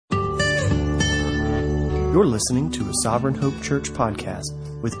You're listening to a Sovereign Hope Church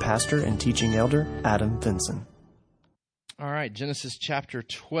podcast with pastor and teaching elder Adam Vinson. All right, Genesis chapter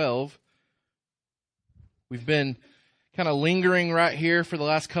 12. We've been kind of lingering right here for the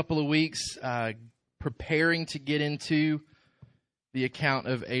last couple of weeks, preparing to get into the account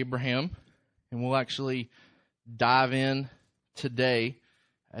of Abraham. And we'll actually dive in today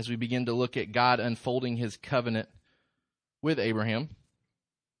as we begin to look at God unfolding his covenant with Abraham.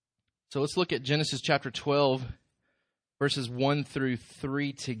 So let's look at Genesis chapter 12, verses 1 through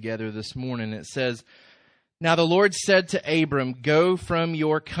 3 together this morning. It says, "Now the Lord said to Abram, 'Go from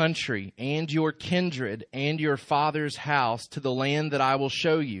your country and your kindred and your father's house to the land that I will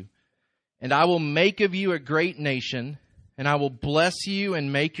show you. And I will make of you a great nation, and I will bless you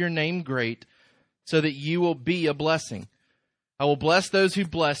and make your name great, so that you will be a blessing. I will bless those who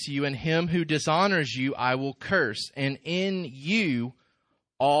bless you, and him who dishonors you I will curse. And in you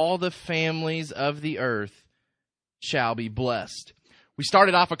all the families of the earth shall be blessed.'" We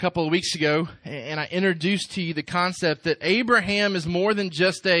started off a couple of weeks ago, and I introduced to you the concept that Abraham is more than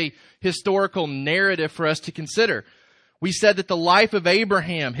just a historical narrative for us to consider. We said that the life of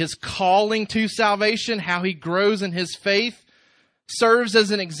Abraham, his calling to salvation, how he grows in his faith, serves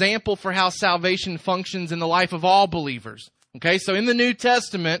as an example for how salvation functions in the life of all believers. Okay, so in the New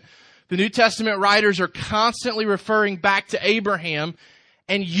Testament writers are constantly referring back to Abraham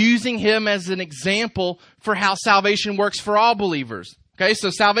and using him as an example for how salvation works for all believers. Okay, so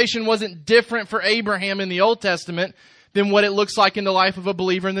salvation wasn't different for Abraham in the Old Testament than what it looks like in the life of a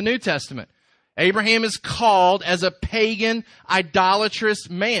believer in the New Testament. Abraham is called as a pagan, idolatrous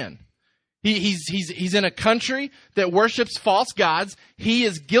man. He's in a country that worships false gods. He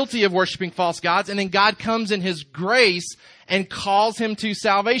is guilty of worshiping false gods, and then God comes in his grace and calls him to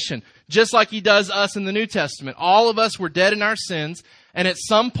salvation, just like he does us in the New Testament. All of us were dead in our sins, and at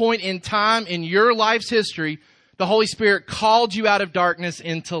some point in time in your life's history, the Holy Spirit called you out of darkness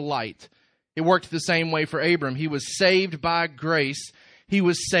into light. It worked the same way for Abram. He was saved by grace. He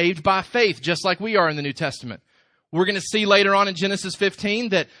was saved by faith, just like we are in the New Testament. We're going to see later on in Genesis 15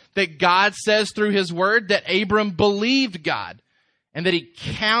 that God says through his word that Abram believed God and that he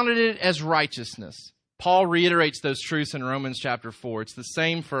counted it as righteousness. Paul reiterates those truths in Romans chapter 4. It's the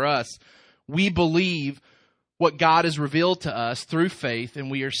same for us. We believe what God has revealed to us through faith, and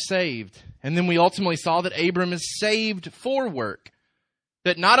we are saved. And then we ultimately saw that Abram is saved for work.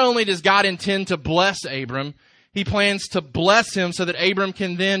 That not only does God intend to bless Abram, he plans to bless him so that Abram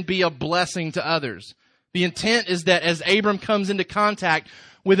can then be a blessing to others. The intent is that as Abram comes into contact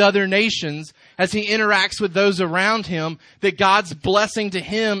with other nations, as he interacts with those around him, that God's blessing to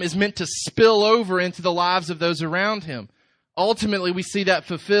him is meant to spill over into the lives of those around him. Ultimately, we see that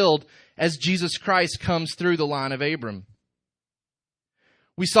fulfilled as Jesus Christ comes through the line of Abram.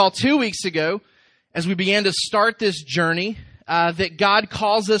 We saw 2 weeks ago, as we began to start this journey, that God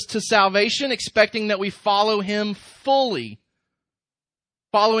calls us to salvation, expecting that we follow him fully.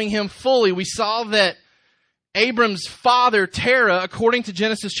 Following him fully, we saw that Abram's father, Terah, according to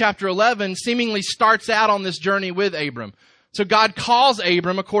Genesis chapter 11, seemingly starts out on this journey with Abram. So God calls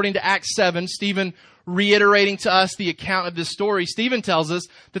Abram, according to Acts 7, Stephen reiterating to us the account of this story. Stephen tells us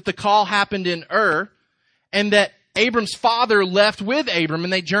that the call happened in Ur, and that Abram's father left with Abram,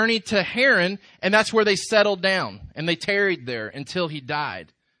 and they journeyed to Haran, and that's where they settled down, and they tarried there until he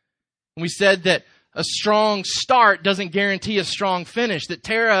died. And we said that a strong start doesn't guarantee a strong finish, that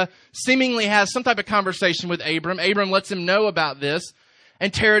Terah seemingly has some type of conversation with Abram. Abram lets him know about this,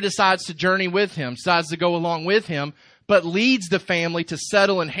 and Terah decides to journey with him, decides to go along with him, but leads the family to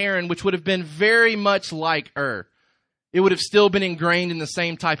settle in Haran, which would have been very much like Ur. It would have still been ingrained in the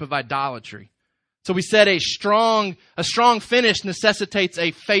same type of idolatry. So we said a strong finish necessitates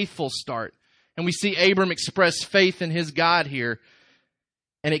a faithful start. And we see Abram express faith in his God here,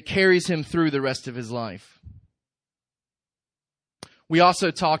 and it carries him through the rest of his life. We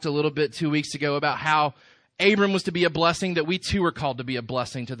also talked a little bit 2 weeks ago about how Abram was to be a blessing, that we too are called to be a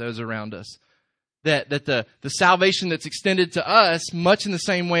blessing to those around us. That the salvation that's extended to us, much in the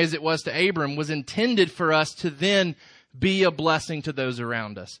same way as it was to Abram, was intended for us to then be a blessing to those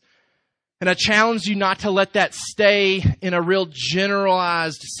around us. And I challenge you not to let that stay in a real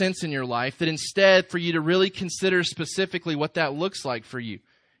generalized sense in your life, that instead for you to really consider specifically what that looks like for you.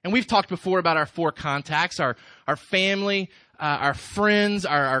 And we've talked before about our four contacts, our family, our friends,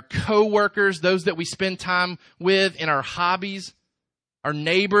 our co-workers, those that we spend time with in our hobbies, our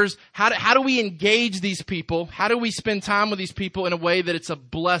neighbors. How do we engage these people? How do we spend time with these people in a way that it's a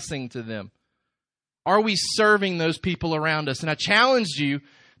blessing to them? Are we serving those people around us? And I challenged you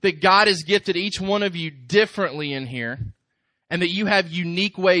that God has gifted each one of you differently in here, and that you have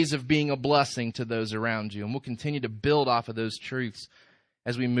unique ways of being a blessing to those around you. And we'll continue to build off of those truths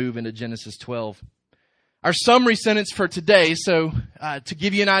as we move into Genesis 12. Our summary sentence for today, so to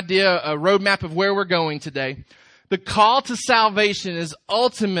give you an idea, a roadmap of where we're going today, the call to salvation is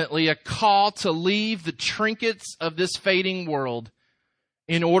ultimately a call to leave the trinkets of this fading world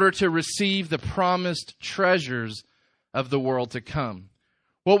in order to receive the promised treasures of the world to come.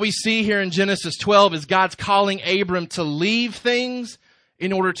 What we see here in Genesis 12 is God's calling Abram to leave things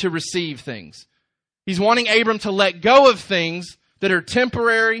in order to receive things. He's wanting Abram to let go of things that are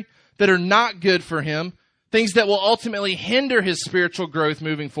temporary, that are not good for him, things that will ultimately hinder his spiritual growth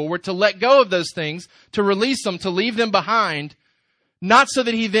moving forward, to let go of those things, to release them, to leave them behind, not so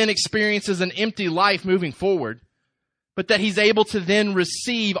that he then experiences an empty life moving forward, but that he's able to then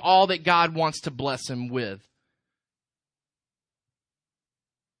receive all that God wants to bless him with.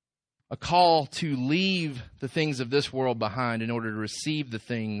 A call to leave the things of this world behind in order to receive the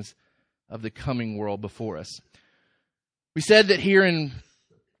things of the coming world before us. We said that here in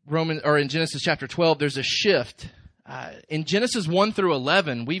Genesis chapter 12, there's a shift. In Genesis 1 through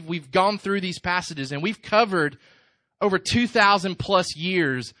 11, we've gone through these passages and we've covered over 2,000 plus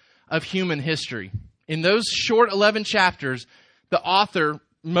years of human history. In those short 11 chapters, the author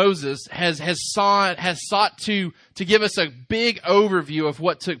Moses has sought to give us a big overview of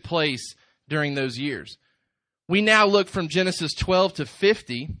what took place during those years. We now look from Genesis 12 to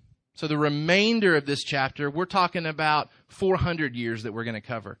 50. So the remainder of this chapter, we're talking about 400 years that we're going to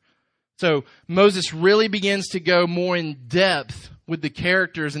cover. So Moses really begins to go more in depth with the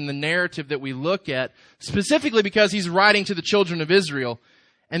characters and the narrative that we look at, specifically because he's writing to the children of Israel.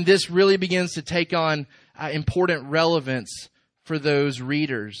 And this really begins to take on important relevance for those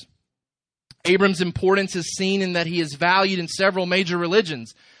readers. Abram's importance is seen in that he is valued in several major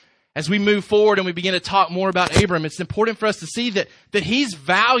religions. As we move forward and we begin to talk more about Abram, it's important for us to see that he's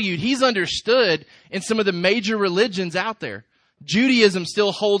valued, he's understood in some of the major religions out there. Judaism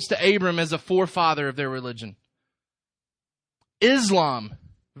still holds to Abram as a forefather of their religion. Islam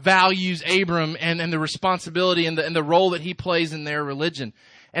values Abram and the responsibility and the role that he plays in their religion.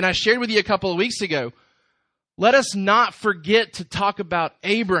 And I shared with you a couple of weeks ago, let us not forget to talk about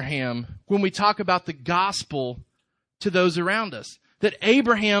Abraham when we talk about the gospel to those around us. That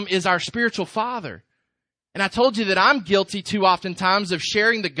Abraham is our spiritual father. And I told you that I'm guilty too oftentimes of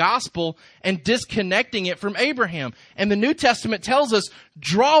sharing the gospel and disconnecting it from Abraham. And the New Testament tells us,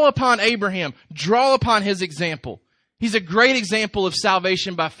 draw upon Abraham, draw upon his example. He's a great example of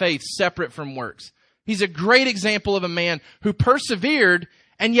salvation by faith, separate from works. He's a great example of a man who persevered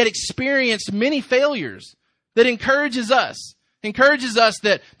and yet experienced many failures. That encourages us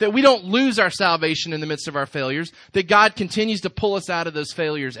that we don't lose our salvation in the midst of our failures, that God continues to pull us out of those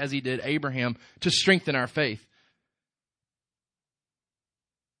failures as he did Abraham to strengthen our faith.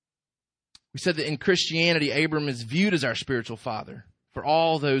 We said that in Christianity, Abram is viewed as our spiritual father for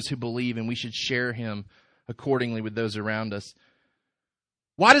all those who believe, and we should share him accordingly with those around us.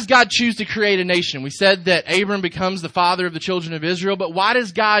 Why does God choose to create a nation? We said that Abram becomes the father of the children of Israel, but why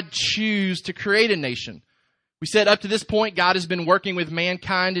does God choose to create a nation? We said up to this point, God has been working with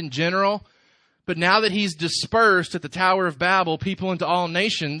mankind in general, but now that he's dispersed at the Tower of Babel, people into all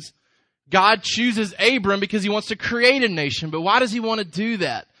nations, God chooses Abram because he wants to create a nation. But why does he want to do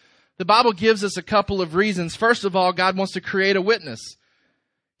that? The Bible gives us a couple of reasons. First of all, God wants to create a witness.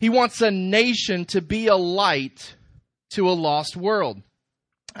 He wants a nation to be a light to a lost world.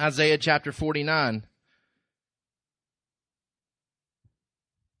 Isaiah chapter 49.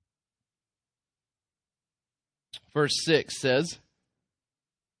 Verse 6 says,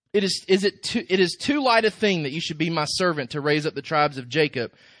 It is too light a thing that you should be my servant to raise up the tribes of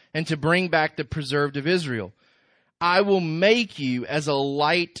Jacob and to bring back the preserved of Israel. I will make you as a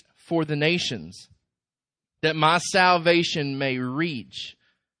light for the nations, that my salvation may reach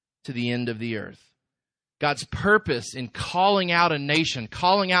to the end of the earth. God's purpose in calling out a nation,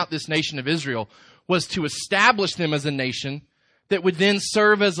 calling out this nation of Israel, was to establish them as a nation that would then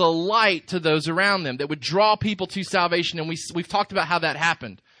serve as a light to those around them, that would draw people to salvation. And we've talked about how that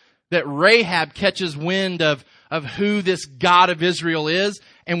happened. That Rahab catches wind of who this God of Israel is.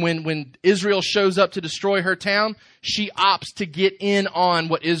 And when Israel shows up to destroy her town, she opts to get in on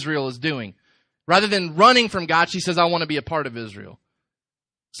what Israel is doing. Rather than running from God, she says, I want to be a part of Israel.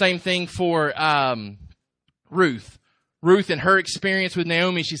 Same thing for Ruth. Ruth and her experience with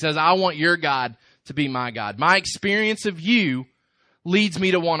Naomi, she says, I want your God to be my God. My experience of you leads me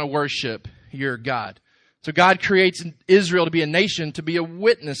to want to worship your God. So God creates Israel to be a nation, to be a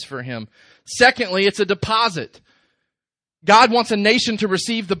witness for him. Secondly, it's a deposit. God wants a nation to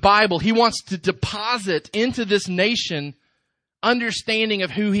receive the Bible. He wants to deposit into this nation understanding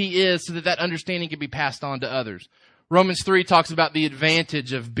of who he is so that that understanding can be passed on to others. Romans 3 talks about the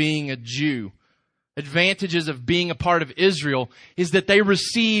advantage of being a Jew. Advantages of being a part of Israel is that they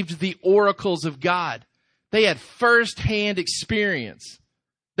received the oracles of God. They had first-hand experience.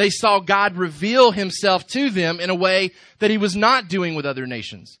 They saw God reveal himself to them in a way that he was not doing with other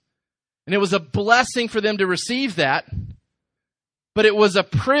nations. And it was a blessing for them to receive that, but it was a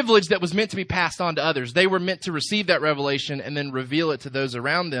privilege that was meant to be passed on to others. They were meant to receive that revelation and then reveal it to those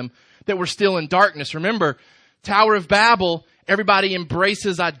around them that were still in darkness. Remember, Tower of Babel, everybody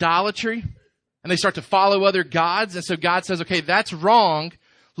embraces idolatry and they start to follow other gods. And so God says, okay, that's wrong.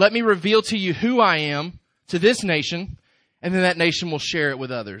 Let me reveal to you who I am to this nation, and then that nation will share it with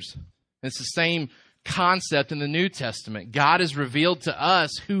others. And it's the same concept in the New Testament. God has revealed to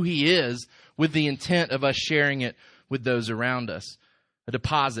us who he is with the intent of us sharing it with those around us. A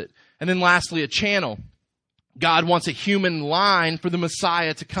deposit. And then lastly, a channel. God wants a human line for the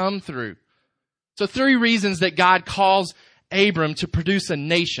Messiah to come through. So 3 reasons that God calls Abram to produce a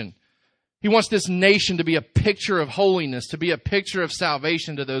nation. He wants this nation to be a picture of holiness, to be a picture of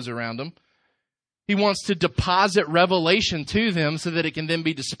salvation to those around him. He wants to deposit revelation to them so that it can then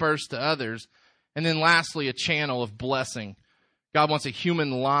be dispersed to others. And then lastly, a channel of blessing. God wants a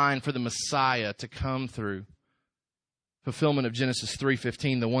human line for the Messiah to come through. Fulfillment of Genesis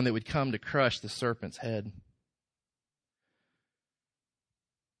 3:15, the one that would come to crush the serpent's head.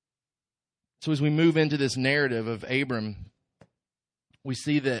 So as we move into this narrative of Abram, we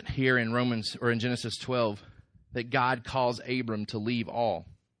see that here in Genesis 12, that God calls Abram to leave all.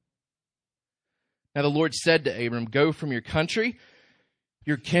 Now the Lord said to Abram, go from your country,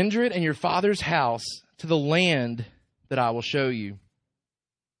 your kindred, and your father's house to the land that I will show you.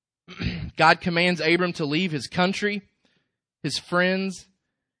 God commands Abram to leave his country, his friends,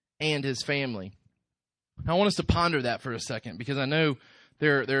 and his family. I want us to ponder that for a second, because I know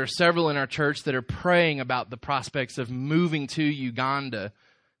there are several in our church that are praying about the prospects of moving to Uganda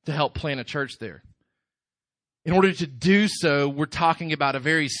to help plant a church there. In order to do so, we're talking about a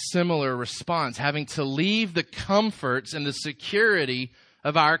very similar response, having to leave the comforts and the security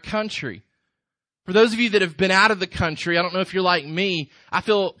of our country. For those of you that have been out of the country, I don't know if you're like me, I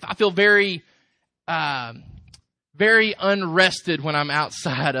feel very unrested when I'm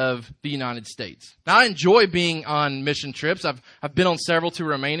outside of the United States. Now, I enjoy being on mission trips. I've been on several to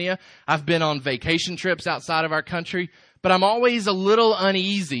Romania. I've been on vacation trips outside of our country, but I'm always a little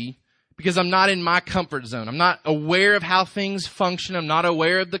uneasy because I'm not in my comfort zone. I'm not aware of how things function. I'm not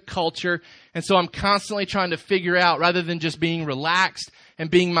aware of the culture. And so I'm constantly trying to figure out, rather than just being relaxed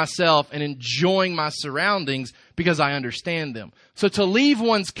and being myself and enjoying my surroundings because I understand them. So to leave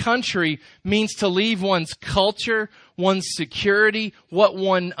one's country means to leave one's culture, one's security, what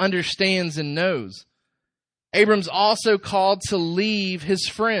one understands and knows. Abram's also called to leave his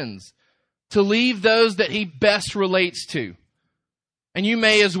friends, to leave those that he best relates to. And you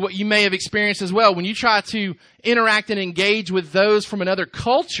may have experienced as well. When you try to interact and engage with those from another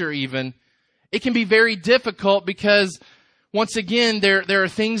culture even, it can be very difficult because, once again, there are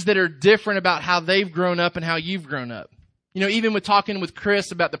things that are different about how they've grown up and how you've grown up. You know, even with talking with Chris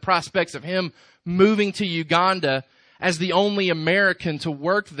about the prospects of him moving to Uganda as the only American to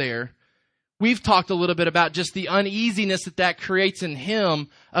work there, we've talked a little bit about just the uneasiness that creates in him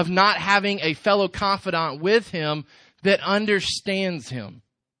of not having a fellow confidant with him that understands him.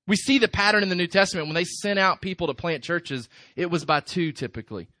 We see the pattern in the New Testament. When they sent out people to plant churches, it was by 2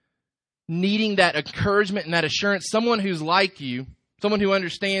 typically. Needing that encouragement and that assurance, someone who's like you, someone who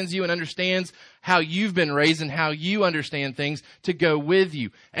understands you and understands how you've been raised and how you understand things, to go with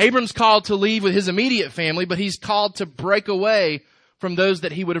you. Abram's called to leave with his immediate family, but he's called to break away from those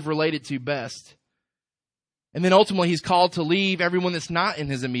that he would have related to best. And then ultimately he's called to leave everyone that's not in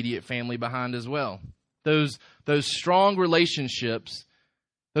his immediate family behind as well. Those strong relationships,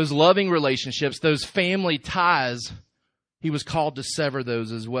 those loving relationships, those family ties, he was called to sever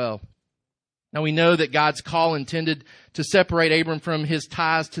those as well. Now we know that God's call intended to separate Abram from his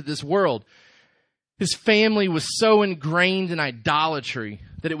ties to this world. His family was so ingrained in idolatry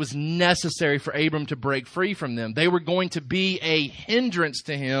that it was necessary for Abram to break free from them. They were going to be a hindrance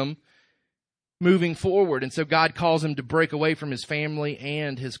to him moving forward. And so God calls him to break away from his family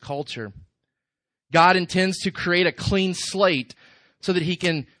and his culture. God intends to create a clean slate so that he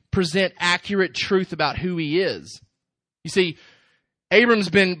can present accurate truth about who he is. You see, Abram's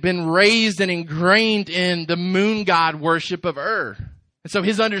been raised and ingrained in the moon god worship of Ur. And so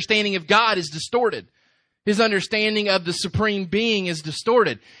his understanding of God is distorted. His understanding of the supreme being is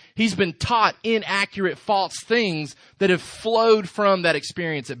distorted. He's been taught inaccurate, false things that have flowed from that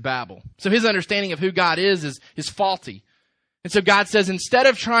experience at Babel. So his understanding of who God is faulty. And so God says, instead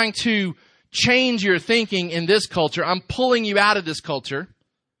of trying to change your thinking in this culture, I'm pulling you out of this culture.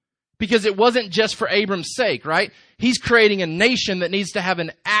 Because it wasn't just for Abram's sake, right? He's creating a nation that needs to have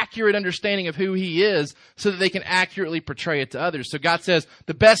an accurate understanding of who he is so that they can accurately portray it to others. So God says,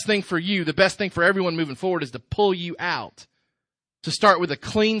 the best thing for you, the best thing for everyone moving forward is to pull you out. To start with a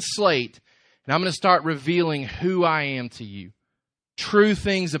clean slate. And I'm going to start revealing who I am to you. True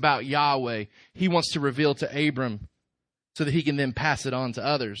things about Yahweh he wants to reveal to Abram so that he can then pass it on to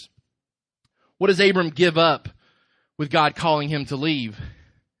others. What does Abram give up with God calling him to leave?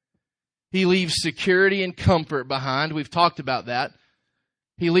 He leaves security and comfort behind. We've talked about that.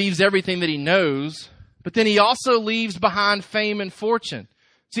 He leaves everything that he knows, but then he also leaves behind fame and fortune.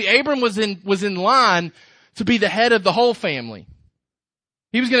 See, Abram was in line to be the head of the whole family.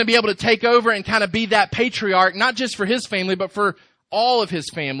 He was going to be able to take over and kind of be that patriarch, not just for his family, but for all of his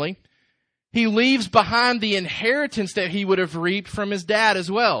family. He leaves behind the inheritance that he would have reaped from his dad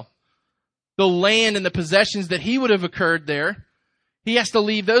as well. The land and the possessions that he would have occurred there. He has to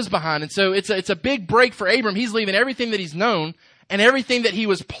leave those behind. And so it's a big break for Abram. He's leaving everything that he's known and everything that he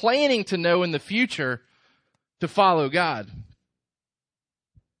was planning to know in the future to follow God.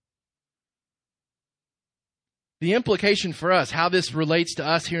 The implication for us, how this relates to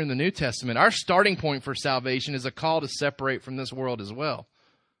us here in the New Testament, our starting point for salvation is a call to separate from this world as well.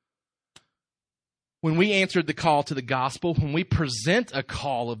 When we answered the call to the gospel, when we present a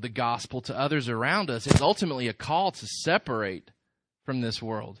call of the gospel to others around us, it's ultimately a call to separate from this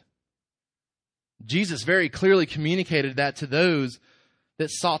world. Jesus very clearly communicated that to those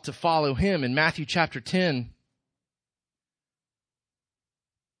that sought to follow him in Matthew chapter 10,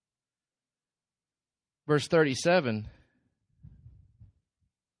 verse 37.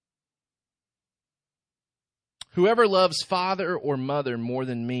 Whoever loves father or mother more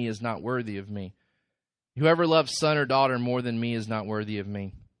than me is not worthy of me. Whoever loves son or daughter more than me is not worthy of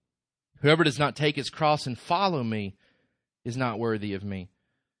me. Whoever does not take his cross and follow me is not worthy of me.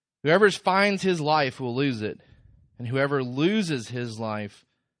 Whoever finds his life will lose it, and whoever loses his life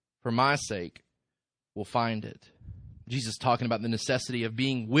for my sake will find it. Jesus talking about the necessity of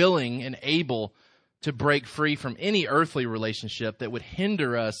being willing and able to break free from any earthly relationship that would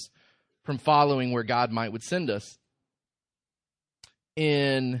hinder us from following where God would send us.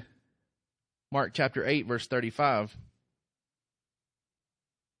 In Mark chapter 8, verse 35.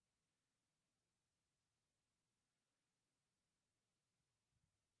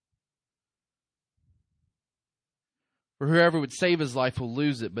 For whoever would save his life will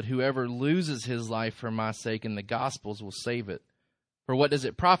lose it, but whoever loses his life for my sake and the gospel's will save it. For what does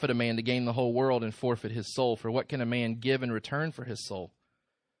it profit a man to gain the whole world and forfeit his soul? For what can a man give in return for his soul?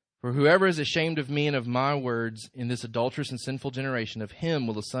 For whoever is ashamed of me and of my words in this adulterous and sinful generation, of him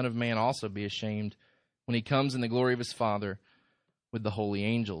will the Son of Man also be ashamed when he comes in the glory of his Father with the holy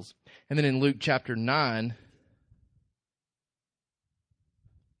angels. And then in Luke chapter 9,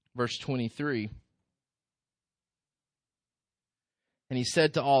 verse 23, and he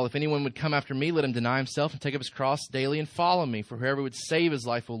said to all, if anyone would come after me, let him deny himself and take up his cross daily and follow me. For whoever would save his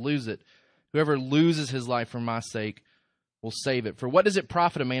life will lose it. Whoever loses his life for my sake will save it. For what does it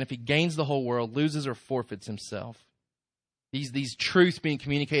profit a man if he gains the whole world, loses or forfeits himself? These truths being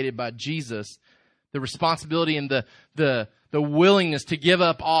communicated by Jesus, the responsibility and the willingness to give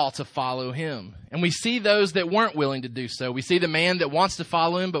up all to follow him. And we see those that weren't willing to do so. We see the man that wants to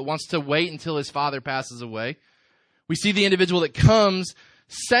follow him but wants to wait until his father passes away. We see the individual that comes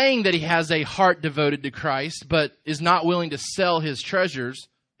saying that he has a heart devoted to Christ, but is not willing to sell his treasures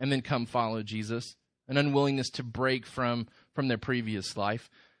and then come follow Jesus. An unwillingness to break from their previous life.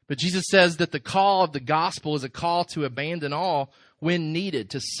 But Jesus says that the call of the gospel is a call to abandon all when needed,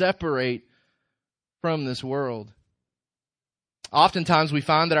 to separate from this world. Oftentimes we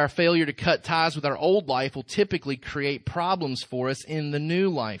find that our failure to cut ties with our old life will typically create problems for us in the new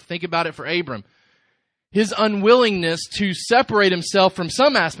life. Think about it for Abram. His unwillingness to separate himself from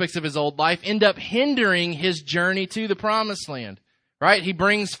some aspects of his old life end up hindering his journey to the promised land. Right? He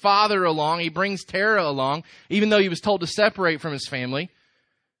brings father along. He brings Terah along, even though he was told to separate from his family.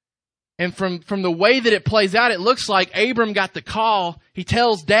 And from the way that it plays out, it looks like Abram got the call. He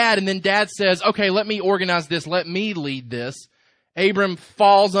tells dad, and then dad says, okay, let me organize this. Let me lead this. Abram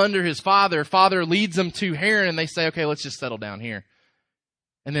falls under his father. Father leads him to Haran, and they say, okay, let's just settle down here.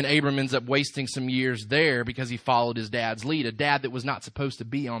 And then Abram ends up wasting some years there because he followed his dad's lead, a dad that was not supposed to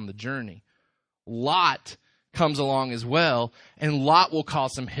be on the journey. Lot comes along as well, and Lot will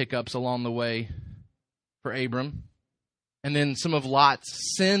cause some hiccups along the way for Abram. And then some of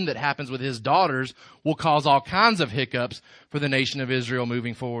Lot's sin that happens with his daughters will cause all kinds of hiccups for the nation of Israel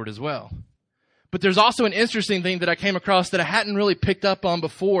moving forward as well. But there's also an interesting thing that I came across that I hadn't really picked up on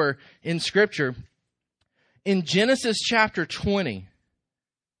before in Scripture. In Genesis chapter 20.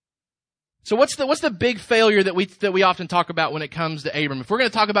 So what's the big failure that we often talk about when it comes to Abram? If we're going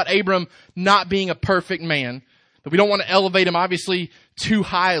to talk about Abram not being a perfect man, that we don't want to elevate him obviously too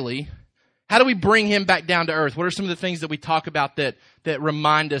highly, how do we bring him back down to earth? What are some of the things that we talk about that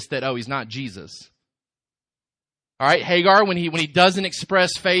remind us that, oh, he's not Jesus? All right, Hagar, when he doesn't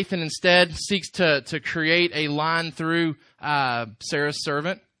express faith and instead seeks to create a line through Sarah's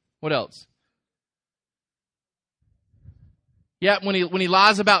servant. What else? Yeah, when he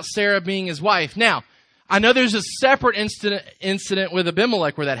lies about Sarah being his wife. Now, I know there's a separate incident with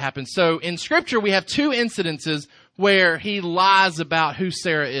Abimelech where that happens. So in Scripture, we have two incidences where he lies about who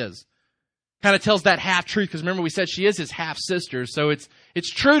Sarah is. Kind of tells that half-truth, because remember we said she is his half-sister, so it's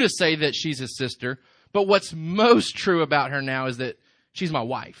true to say that she's his sister. But what's most true about her now is that she's my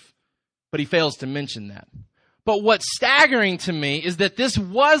wife. But he fails to mention that. But what's staggering to me is that this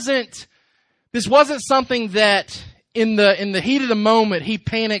wasn't something that in the heat of the moment he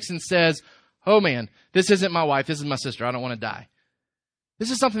panics and says, oh man, this isn't my wife, this is my sister, I don't want to die.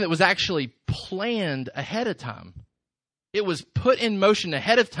 This is something that was actually planned ahead of time. It was put in motion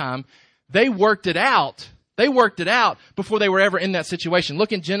ahead of time. They worked it out. Before they were ever in that situation.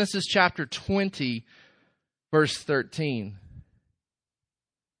 Look in Genesis chapter 20, verse 13.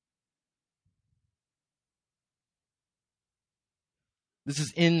 This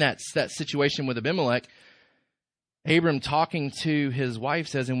is in that situation with Abimelech. Abram, talking to his wife,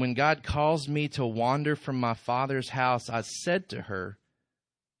 says, and when God caused me to wander from my father's house, I said to her,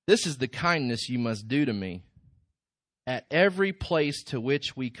 this is the kindness you must do to me. At every place to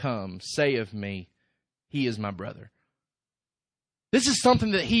which we come, say of me, he is my brother. This is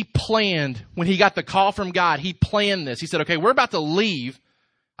something that he planned when he got the call from God. He planned this. He said, okay, we're about to leave.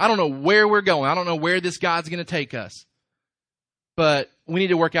 I don't know where we're going. I don't know where this God's going to take us. But we need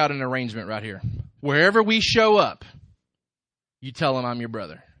to work out an arrangement right here. Wherever we show up, you tell him I'm your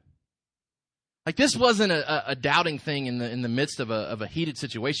brother. Like this wasn't a doubting thing in the midst of a heated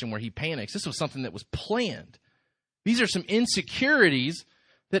situation where he panics. This was something that was planned. These are some insecurities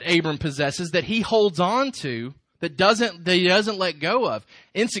that Abram possesses that he holds on to that he doesn't let go of.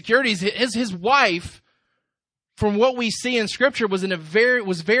 Insecurities. His wife, from what we see in Scripture, was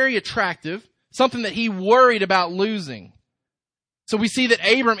very attractive. Something that he worried about losing. So we see that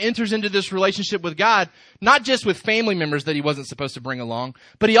Abram enters into this relationship with God, not just with family members that he wasn't supposed to bring along,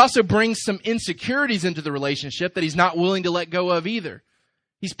 but he also brings some insecurities into the relationship that he's not willing to let go of either.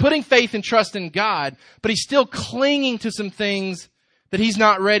 He's putting faith and trust in God, but he's still clinging to some things that he's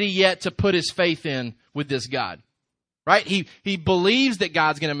not ready yet to put his faith in with this God. Right? He believes that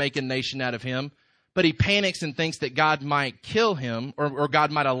God's going to make a nation out of him, but he panics and thinks that God might kill him or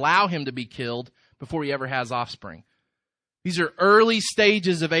God might allow him to be killed before he ever has offspring. These are early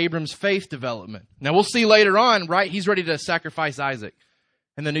stages of Abram's faith development. Now we'll see later on, right? He's ready to sacrifice Isaac.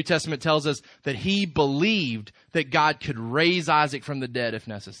 And the New Testament tells us that he believed that God could raise Isaac from the dead if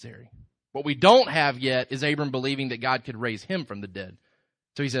necessary. What we don't have yet is Abram believing that God could raise him from the dead.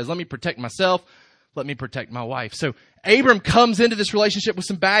 So he says, let me protect myself. Let me protect my wife. So Abram comes into this relationship with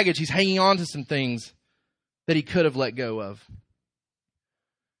some baggage. He's hanging on to some things that he could have let go of.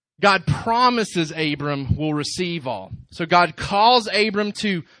 God promises Abram will receive all. So God calls Abram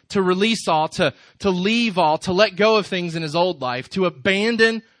to release all, to leave all, to let go of things in his old life, to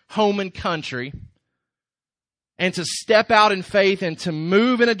abandon home and country, and to step out in faith and to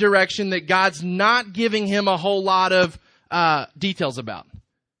move in a direction that God's not giving him a whole lot of details about.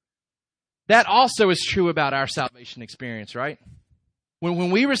 That also is true about our salvation experience, right? When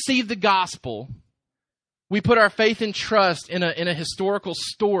we receive the gospel, we put our faith and trust in a historical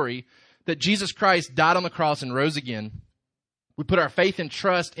story that Jesus Christ died on the cross and rose again. We put our faith and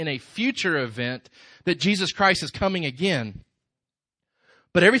trust in a future event that Jesus Christ is coming again.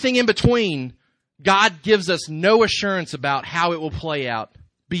 But everything in between, God gives us no assurance about how it will play out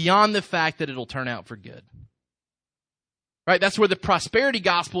beyond the fact that it'll turn out for good. Right? That's where the prosperity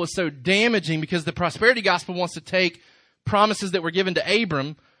gospel is so damaging, because the prosperity gospel wants to take promises that were given to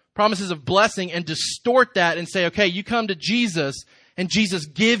Abram, promises of blessing, and distort that and say, okay, you come to Jesus and Jesus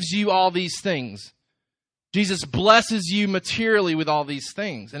gives you all these things. Jesus blesses you materially with all these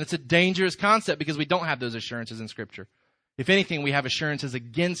things. And it's a dangerous concept because we don't have those assurances in Scripture. If anything, we have assurances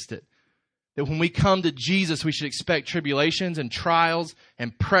against it. That when we come to Jesus, we should expect tribulations and trials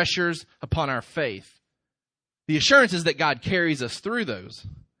and pressures upon our faith. The assurance is that God carries us through those.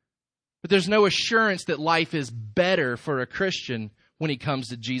 But there's no assurance that life is better for a Christian when he comes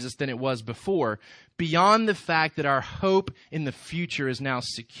to Jesus than it was before, beyond the fact that our hope in the future is now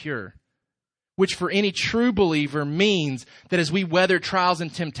secure. which for any true believer means that as we weather trials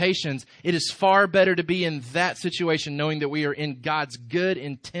and temptations, it is far better to be in that situation knowing that we are in God's good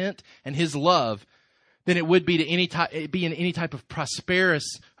intent and His love than it would be to be in any type of prosperous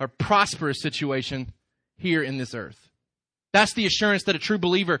situation here in this earth. That's the assurance that a true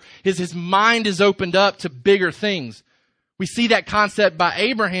believer is. His mind is opened up to bigger things. We see that concept by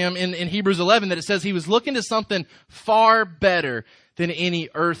Abraham in Hebrews 11, that it says he was looking to something far better than any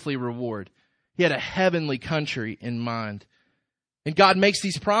earthly reward. He had a heavenly country in mind. And God makes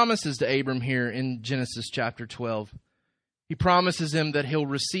these promises to Abram here in Genesis chapter 12. He promises him that he'll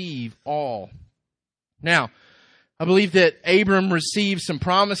receive all. Now, I believe that Abram received some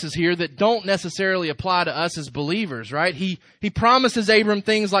promises here that don't necessarily apply to us as believers, right? He promises Abram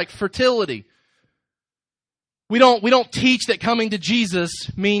things like fertility. We don't teach that coming to Jesus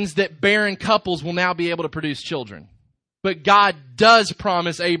means that barren couples will now be able to produce children. But God does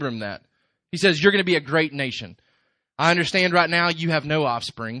promise Abram that. He says, you're going to be a great nation. I understand right now you have no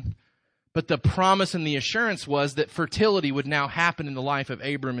offspring, but the promise and the assurance was that fertility would now happen in the life of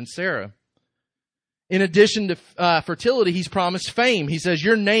Abram and Sarah. In addition to fertility, he's promised fame. He says,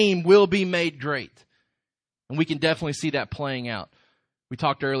 your name will be made great. And we can definitely see that playing out. We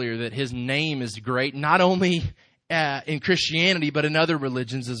talked earlier that his name is great, not only in Christianity, but in other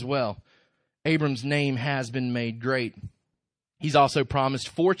religions as well. Abram's name has been made great. He's also promised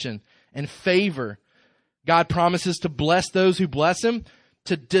fortune and favor. God promises to bless those who bless him.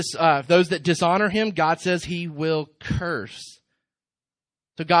 To those that dishonor him, God says he will curse.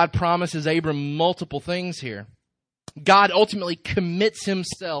 So God promises Abram multiple things here. God ultimately commits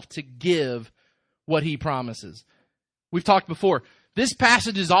himself to give what he promises. We've talked before. This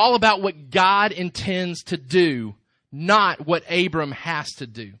passage is all about what God intends to do, not what Abram has to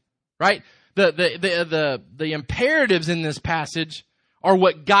do. Right? The imperatives in this passage are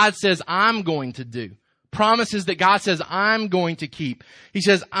what God says I'm going to do. Promises that God says I'm going to keep. He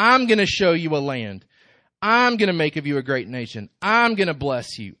says, I'm going to show you a land. I'm going to make of you a great nation. I'm going to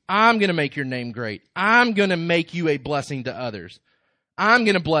bless you. I'm going to make your name great. I'm going to make you a blessing to others. I'm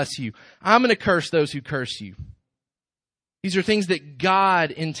going to bless you. I'm going to curse those who curse you. These are things that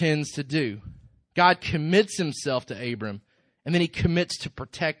God intends to do. God commits himself to Abram, and then he commits to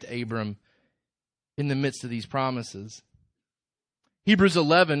protect Abram in the midst of these promises. Hebrews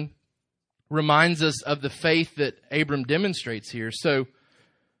 11 reminds us of the faith that Abram demonstrates here. So,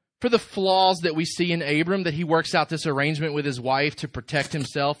 for the flaws that we see in Abram, that he works out this arrangement with his wife to protect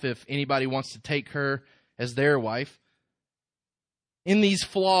himself if anybody wants to take her as their wife. In these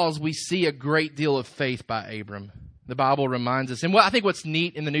flaws, we see a great deal of faith by Abram. The Bible reminds us. And I think what's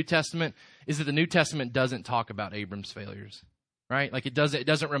neat in the New Testament is that the New Testament doesn't talk about Abram's failures. Right? Like it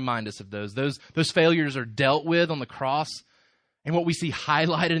doesn't remind us of those. Those failures are dealt with on the cross. And what we see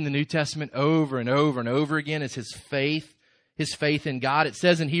highlighted in the New Testament over and over and over again is his faith in God. It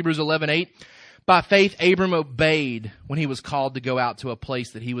says in Hebrews 11:8, by faith Abram obeyed when he was called to go out to a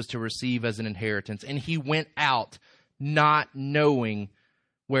place that he was to receive as an inheritance. And he went out not knowing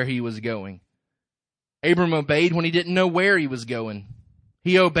where he was going. Abram obeyed when he didn't know where he was going.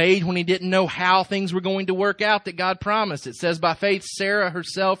 He obeyed when he didn't know how things were going to work out that God promised. It says by faith Sarah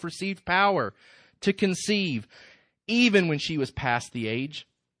herself received power to conceive even when she was past the age,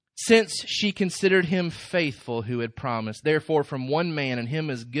 since she considered him faithful who had promised. Therefore, from one man, and him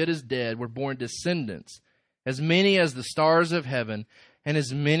as good as dead, were born descendants, as many as the stars of heaven, and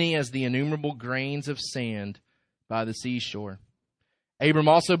as many as the innumerable grains of sand by the seashore. Abram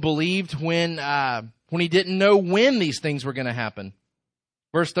also believed when he didn't know when these things were going to happen.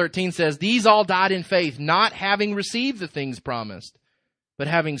 Verse 13 says, these all died in faith, not having received the things promised, but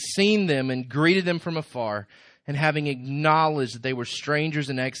having seen them and greeted them from afar, and having acknowledged that they were strangers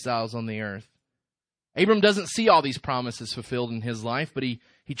and exiles on the earth. Abram doesn't see all these promises fulfilled in his life, but he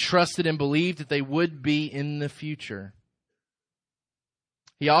trusted and believed that they would be in the future.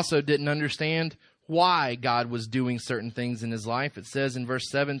 He also didn't understand why God was doing certain things in his life. It says in verse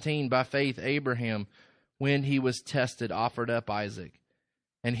 17, by faith Abraham, when he was tested, offered up Isaac.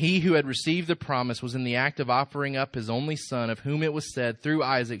 And he who had received the promise was in the act of offering up his only son, of whom it was said, through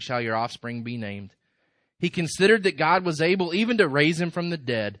Isaac shall your offspring be named. He considered that God was able even to raise him from the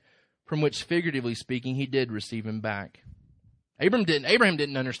dead, from which, figuratively speaking, he did receive him back. Abraham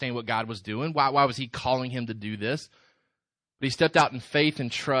didn't understand what God was doing. Why was he calling him to do this? But he stepped out in faith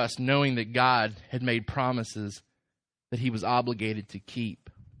and trust, knowing that God had made promises that he was obligated to keep.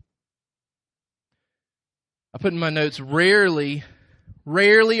 I put in my notes, rarely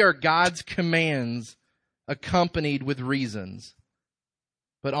are God's commands accompanied with reasons,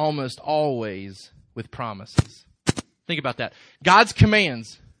 but almost always with promises. Think about that. God's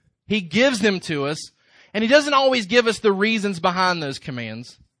commands, He gives them to us, and He doesn't always give us the reasons behind those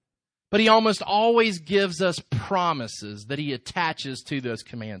commands, but He almost always gives us promises that He attaches to those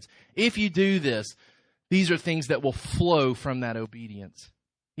commands. If you do this, these are things that will flow from that obedience.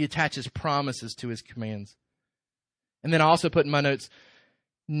 He attaches promises to His commands. And then I also put in my notes,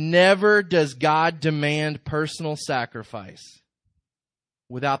 never does God demand personal sacrifice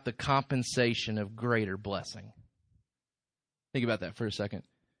without the compensation of greater blessing. Think about that for a second.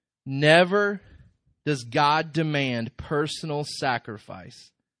 Never does God demand personal sacrifice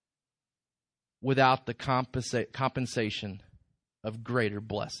without the compensation of greater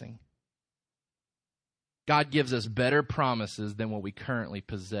blessing. God gives us better promises than what we currently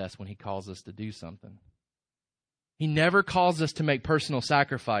possess when He calls us to do something. He never calls us to make personal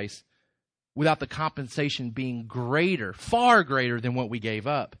sacrifice without the compensation being greater, far greater than what we gave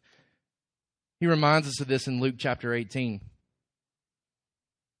up. He reminds us of this in Luke chapter 18.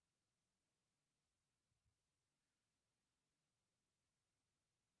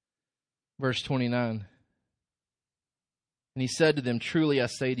 Verse 29. And He said to them, truly I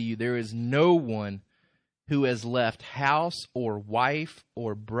say to you, there is no one who has left house or wife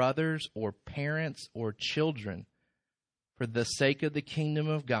or brothers or parents or children for the sake of the kingdom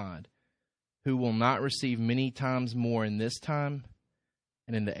of God, who will not receive many times more in this time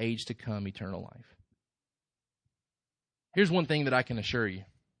and in the age to come eternal life. Here's one thing that I can assure you.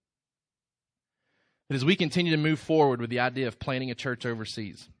 That as we continue to move forward with the idea of planting a church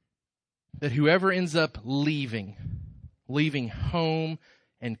overseas, that whoever ends up leaving home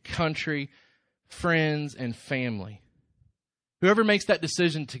and country, friends and family, whoever makes that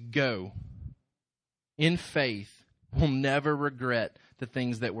decision to go in faith will never regret the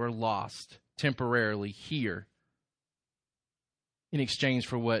things that were lost temporarily here in exchange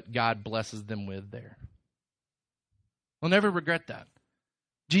for what God blesses them with there. We'll never regret that.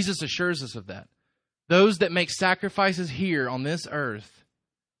 Jesus assures us of that. Those that make sacrifices here on this earth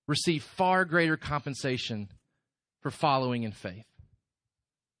receive far greater compensation for following in faith.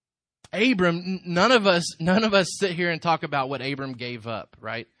 Abram, none of us sit here and talk about what Abram gave up,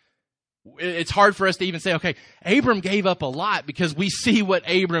 right? It's hard for us to even say, okay, Abram gave up a lot because we see what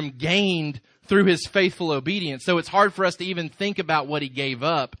Abram gained through his faithful obedience. So it's hard for us to even think about what he gave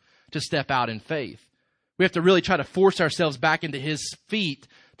up to step out in faith. We have to really try to force ourselves back into his feet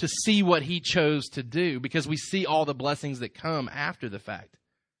to see what he chose to do because we see all the blessings that come after the fact.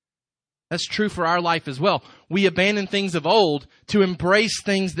 That's true for our life as well. We abandon things of old to embrace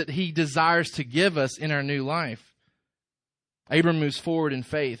things that He desires to give us in our new life. Abram moves forward in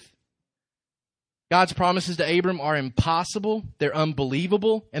faith. God's promises to Abram are impossible, they're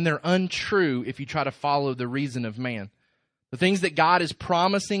unbelievable, and they're untrue if you try to follow the reason of man. The things that God is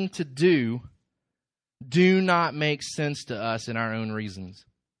promising to do not make sense to us in our own reasons.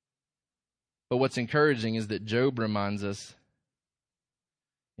 But what's encouraging is that Job reminds us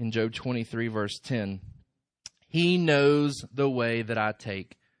in Job 23, verse 10, He knows the way that I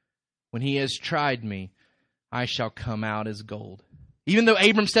take. When He has tried me, I shall come out as gold. Even though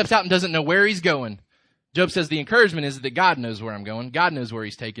Abram steps out and doesn't know where he's going, Job says the encouragement is that God knows where I'm going. God knows where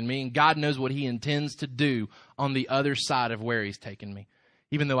He's taking me, and God knows what He intends to do on the other side of where He's taken me,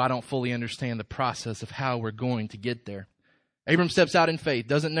 even though I don't fully understand the process of how we're going to get there. Abram steps out in faith,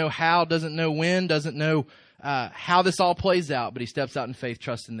 doesn't know how, doesn't know when, doesn't know how this all plays out, but he steps out in faith,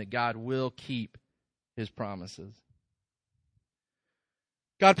 trusting that God will keep His promises.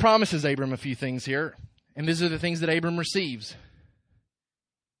 God promises Abram a few things here, and these are the things that Abram receives.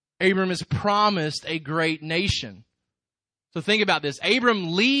 Abram is promised a great nation. So think about this.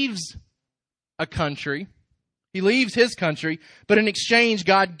 Abram leaves a country. He leaves his country, but in exchange,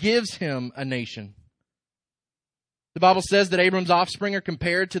 God gives him a nation. The Bible says that Abram's offspring are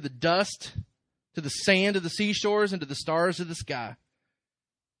compared to the dust, to the sand of the seashores, and to the stars of the sky.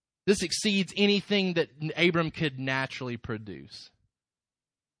 This exceeds anything that Abram could naturally produce.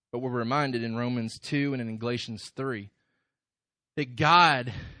 But we're reminded in Romans 2 and in Galatians 3 that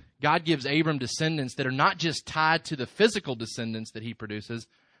God gives Abram descendants that are not just tied to the physical descendants that he produces,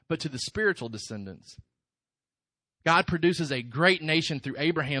 but to the spiritual descendants. God produces a great nation through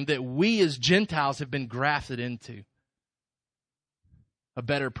Abraham that we as Gentiles have been grafted into. A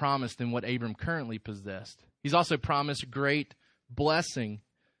better promise than what Abram currently possessed. He's also promised great blessing.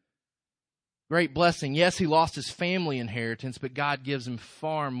 Great blessing. Yes, he lost his family inheritance, but God gives him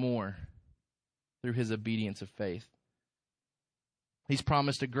far more through his obedience of faith. He's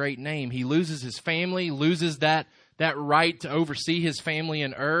promised a great name. He loses his family, loses that right to oversee his family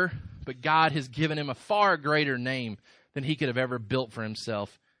in Ur, but God has given him a far greater name than he could have ever built for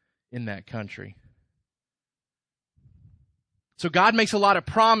himself in that country. So God makes a lot of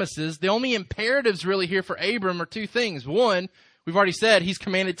promises. The only imperatives really here for Abram are two things. One, we've already said he's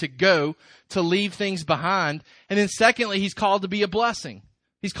commanded to go, to leave things behind. And then secondly, he's called to be a blessing.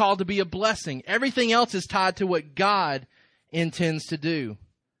 He's called to be a blessing. Everything else is tied to what God intends to do.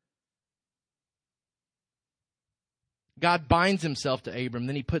 God binds himself to Abram,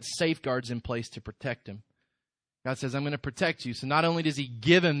 then he puts safeguards in place to protect him. God says, I'm going to protect you. So not only does he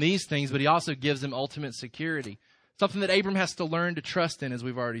give him these things, but he also gives him ultimate security. Something that Abram has to learn to trust in, as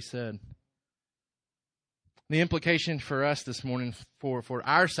we've already said. The implication for us this morning for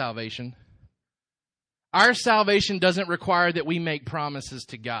our salvation doesn't require that we make promises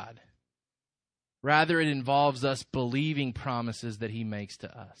to God. Rather, it involves us believing promises that he makes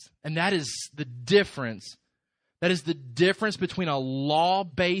to us. And that is the difference. That is the difference between a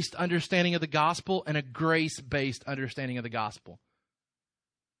law-based understanding of the gospel and a grace-based understanding of the gospel.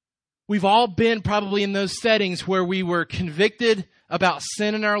 We've all been probably in those settings where we were convicted about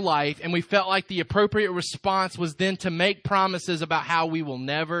sin in our life, and we felt like the appropriate response was then to make promises about how we will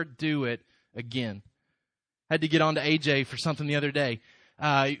never do it again. I had to get on to AJ for something the other day.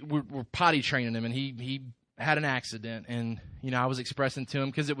 We're potty training him, and he had an accident, and I was expressing to him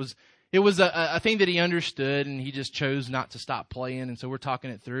because it was a thing that he understood, and he just chose not to stop playing, and so we're talking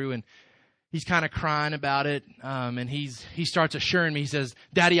it through, and he's kind of crying about it, and he starts assuring me. He says,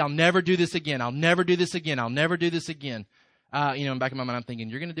 "Daddy, I'll never do this again. I'll never do this again. I'll never do this again." In the back of my mind, I'm thinking,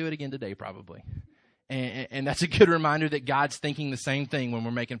 you're going to do it again today, probably. And that's a good reminder that God's thinking the same thing when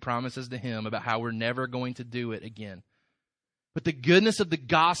we're making promises to him about how we're never going to do it again. But the goodness of the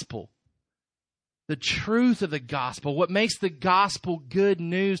gospel, the truth of the gospel, what makes the gospel good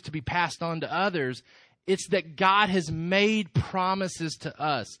news to be passed on to others, it's that God has made promises to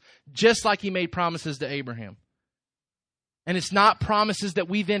us, just like he made promises to Abraham. And it's not promises that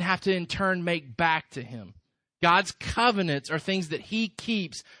we then have to in turn make back to him. God's covenants are things that he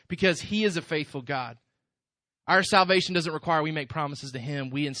keeps because he is a faithful God. Our salvation doesn't require we make promises to him.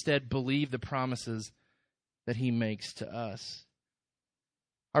 We instead believe the promises that he makes to us.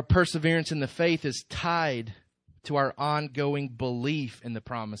 Our perseverance in the faith is tied to our ongoing belief in the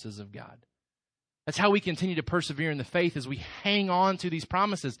promises of God. That's how we continue to persevere in the faith, as we hang on to these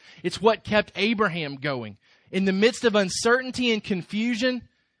promises. It's what kept Abraham going. In the midst of uncertainty and confusion,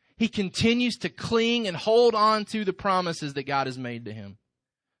 he continues to cling and hold on to the promises that God has made to him.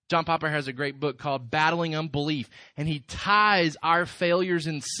 John Piper has a great book called Battling Unbelief, and he ties our failures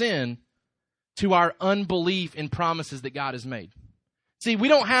in sin to our unbelief in promises that God has made. See, we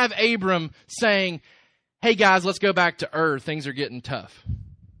don't have Abram saying, "Hey guys, let's go back to Ur. Things are getting tough."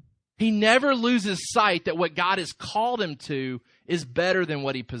 He never loses sight that what God has called him to is better than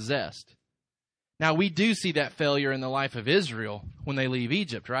what he possessed. Now, we do see that failure in the life of Israel when they leave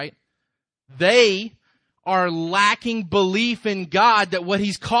Egypt, right? They are lacking belief in God that what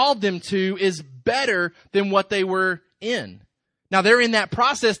he's called them to is better than what they were in. Now, they're in that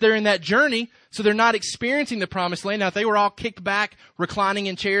process, they're in that journey, so they're not experiencing the promised land. Now, if they were all kicked back, reclining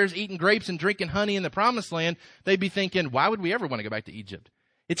in chairs, eating grapes and drinking honey in the promised land, they'd be thinking, why would we ever want to go back to Egypt?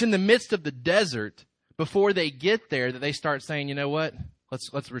 It's in the midst of the desert, before they get there, that they start saying, you know what,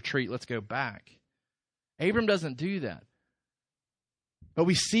 let's retreat, let's go back. Abram doesn't do that. But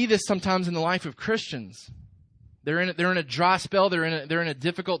we see this sometimes in the life of Christians. They're in a dry spell, they're in a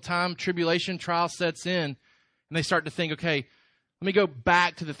difficult time, tribulation, trial sets in, and they start to think, okay, let me go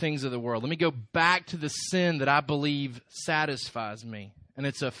back to the things of the world. Let me go back to the sin that I believe satisfies me. And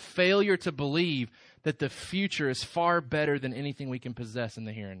it's a failure to believe that the future is far better than anything we can possess in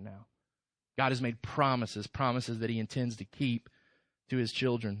the here and now. God has made promises that he intends to keep to his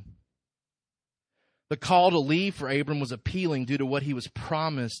children. The call to leave for Abram was appealing due to what he was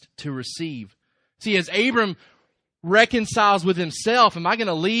promised to receive. See, as Abram reconciles with himself, am I going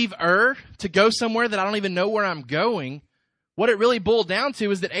to leave Ur to go somewhere that I don't even know where I'm going? What it really boiled down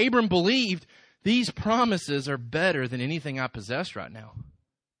to is that Abram believed these promises are better than anything I possess right now.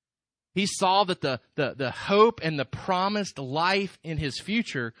 He saw that the hope and the promised life in his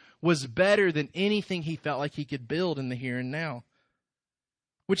future was better than anything he felt like he could build in the here and now.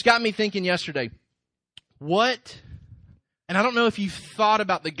 Which got me thinking yesterday, and I don't know if you've thought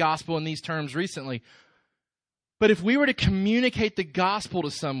about the gospel in these terms recently, but if we were to communicate the gospel to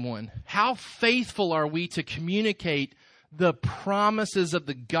someone, how faithful are we to communicate the promises of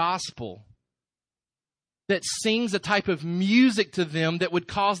the gospel that sings a type of music to them that would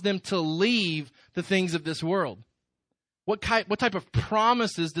cause them to leave the things of this world? What type of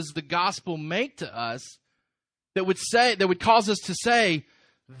promises does the gospel make to us that would cause us to say,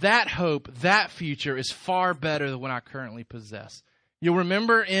 that hope, that future is far better than what I currently possess? You'll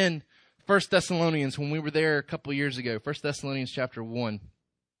remember in 1 1 Thessalonians, when we were there a couple years ago, 1 Thessalonians chapter 1.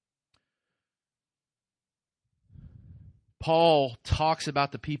 Paul talks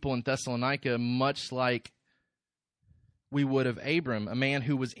about the people in Thessalonica much like we would of Abram, a man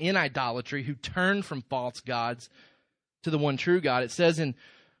who was in idolatry, who turned from false gods to the one true God. It says in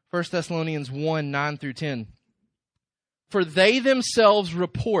 1 Thessalonians 1, 9 through 10, "For they themselves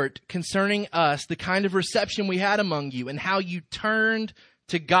report concerning us the kind of reception we had among you, and how you turned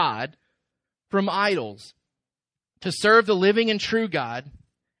to God from idols, to serve the living and true God,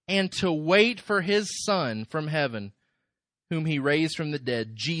 and to wait for His Son from heaven, whom He raised from the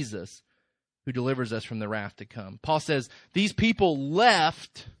dead, Jesus, who delivers us from the wrath to come." Paul says these people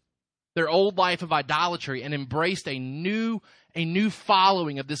left their old life of idolatry and embraced a new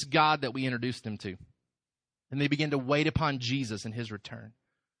following of this God that we introduced them to. And they began to wait upon Jesus and His return.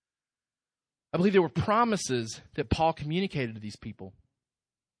 I believe there were promises that Paul communicated to these people.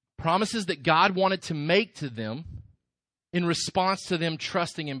 Promises that God wanted to make to them in response to them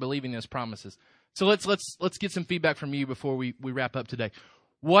trusting and believing those promises. So let's get some feedback from you before we wrap up today.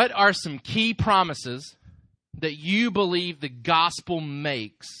 What are some key promises that you believe the gospel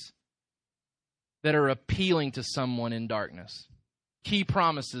makes that are appealing to someone in darkness? Key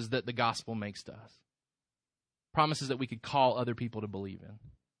promises that the gospel makes to us. Promises that we could call other people to believe in.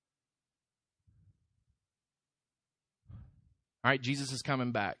 All right, Jesus is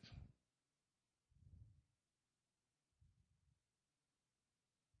coming back.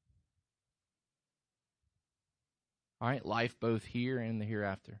 All right, life both here and the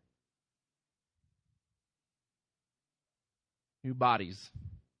hereafter. New bodies.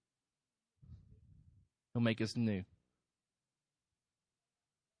 He'll make us new.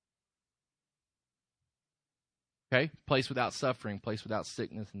 Okay, place without suffering, place without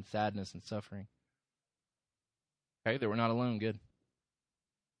sickness and sadness and suffering. Okay, that we're not alone, good.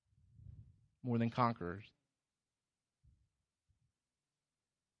 More than conquerors.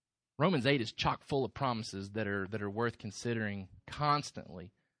 Romans 8 is chock full of promises that are worth considering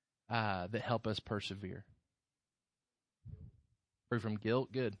constantly that help us persevere. Free from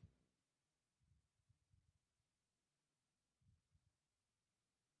guilt, good.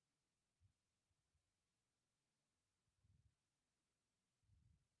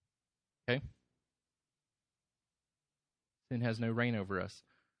 Okay? Sin has no reign over us.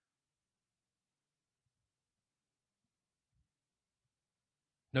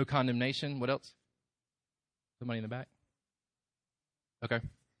 No condemnation. What else? Somebody in the back? Okay.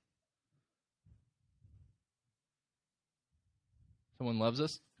 Someone loves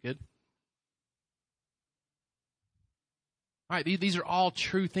us? Good. All right, these are all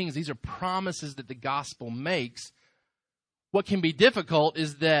true things. These are promises that the gospel makes. What can be difficult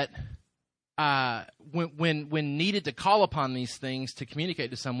is that when needed to call upon these things to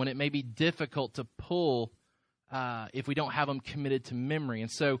communicate to someone, it may be difficult to pull if we don't have them committed to memory. And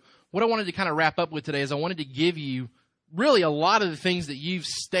so what I wanted to kind of wrap up with today is I wanted to give you really a lot of the things that you've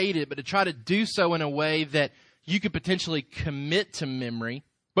stated, but to try to do so in a way that you could potentially commit to memory,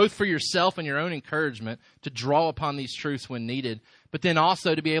 both for yourself and your own encouragement, to draw upon these truths when needed, but then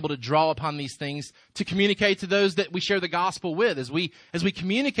also to be able to draw upon these things to communicate to those that we share the gospel with. As we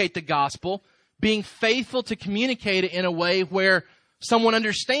communicate the gospel, being faithful to communicate it in a way where someone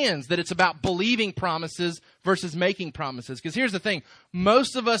understands that it's about believing promises versus making promises. Because here's the thing.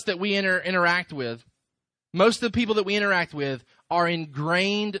 Most of us that we interact with, most of the people that we interact with are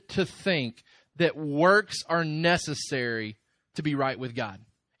ingrained to think that works are necessary to be right with God.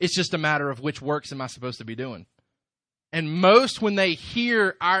 It's just a matter of which works am I supposed to be doing. And most, when they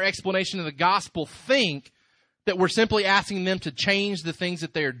hear our explanation of the gospel, think that we're simply asking them to change the things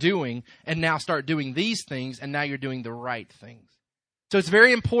that they're doing and now start doing these things, and now you're doing the right things. So it's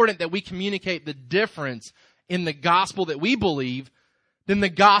very important that we communicate the difference in the gospel that we believe than the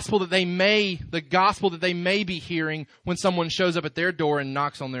gospel that they may be hearing when someone shows up at their door and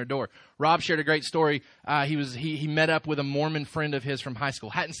knocks on their door. Rob shared a great story. He met up with a Mormon friend of his from high school.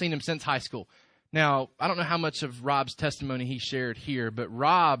 Hadn't seen him since high school. Now, I don't know how much of Rob's testimony he shared here, but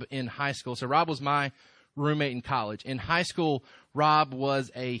Rob in high school, so Rob was my roommate in college. In high school, Rob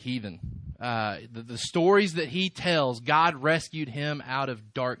was a heathen. The stories that he tells, God rescued him out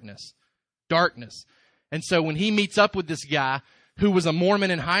of darkness. And so when he meets up with this guy who was a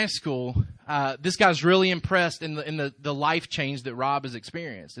Mormon in high school, this guy's really impressed in the life change that Rob has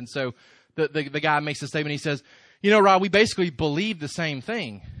experienced. And so the guy makes a statement. He says, "You know, Rob, we basically believe the same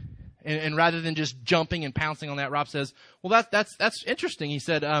thing." And rather than just jumping and pouncing on that, Rob says, "Well, that's interesting." He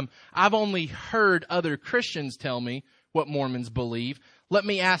said, "I've only heard other Christians tell me what Mormons believe. Let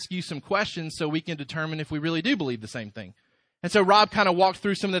me ask you some questions so we can determine if we really do believe the same thing." And so Rob kind of walked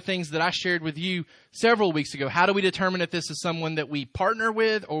through some of the things that I shared with you several weeks ago. How do we determine if this is someone that we partner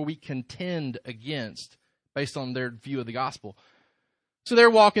with or we contend against based on their view of the gospel? So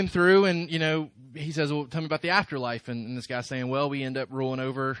they're walking through and, he says, well, tell me about the afterlife. And this guy's saying, well, we end up ruling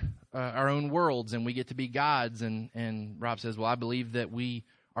over our own worlds and we get to be gods. And Rob says, well, I believe that we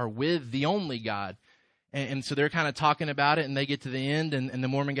are with the only God. And so they're kind of talking about it and they get to the end and the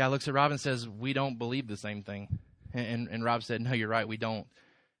Mormon guy looks at Rob and says, we don't believe the same thing. And Rob said, no, you're right, we don't.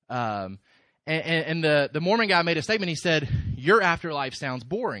 And the Mormon guy made a statement. He said, your afterlife sounds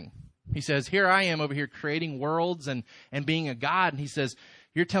boring. He says, here I am over here creating worlds and being a God. And he says,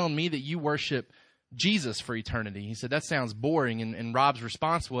 you're telling me that you worship Jesus for eternity. He said, that sounds boring. And Rob's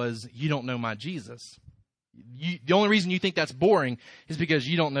response was, you don't know my Jesus. The only reason you think that's boring is because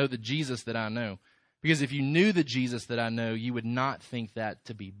you don't know the Jesus that I know. Because if you knew the Jesus that I know, you would not think that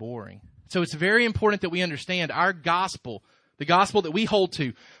to be boring. So it's very important that we understand our gospel, the gospel that we hold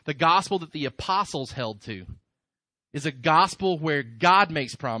to, the gospel that the apostles held to, is a gospel where God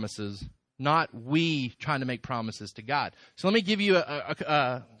makes promises, not we trying to make promises to God. So let me give you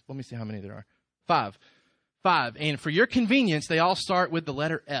let me see how many there are. 5. And for your convenience, they all start with the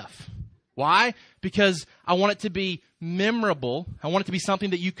letter F. Why? Because I want it to be memorable. I want it to be something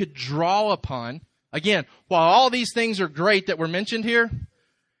that you could draw upon. Again, while all these things are great that were mentioned here,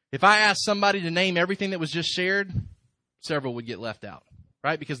 if I asked somebody to name everything that was just shared, several would get left out,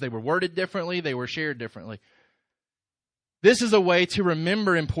 right? Because they were worded differently, they were shared differently. This is a way to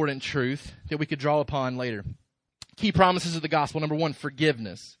remember important truth that we could draw upon later. Key promises of the gospel. Number 1,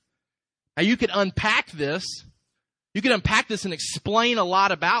 forgiveness. Now you could unpack this. You could unpack this and explain a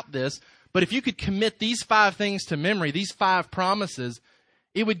lot about this. But if you could commit these 5 things to memory, these 5 promises,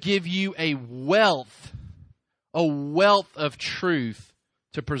 it would give you a wealth of truth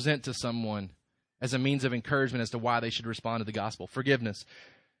to present to someone as a means of encouragement as to why they should respond to the gospel. Forgiveness.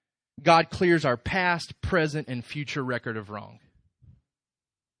 God clears our past, present, and future record of wrong.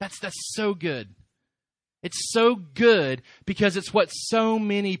 That's so good. It's so good because it's what so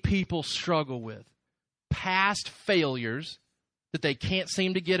many people struggle with. Past failures that they can't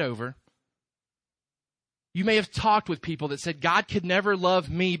seem to get over. You may have talked with people that said, God could never love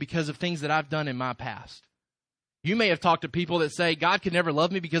me because of things that I've done in my past. You may have talked to people that say, God could never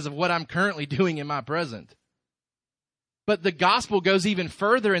love me because of what I'm currently doing in my present. But the gospel goes even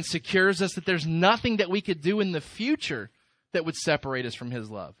further and secures us that there's nothing that we could do in the future that would separate us from His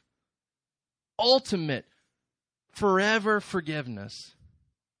love. Ultimate, forever forgiveness.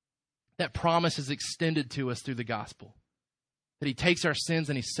 That promise is extended to us through the gospel. That He takes our sins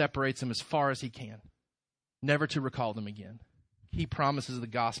and He separates them as far as He can. Never to recall them again. Key promises of the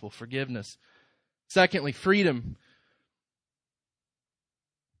gospel, forgiveness. Secondly, freedom.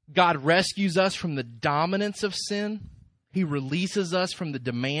 God rescues us from the dominance of sin. He releases us from the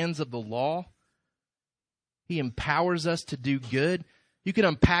demands of the law. He empowers us to do good. You can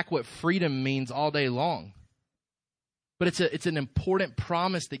unpack what freedom means all day long. But it's an important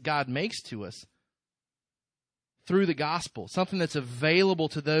promise that God makes to us through the gospel. Something that's available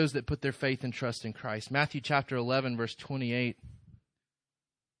to those that put their faith and trust in Christ. Matthew chapter 11, verse 28.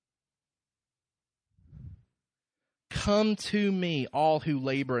 Come to me, all who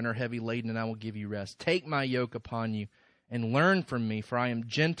labor and are heavy laden, and I will give you rest. Take my yoke upon you and learn from me, for I am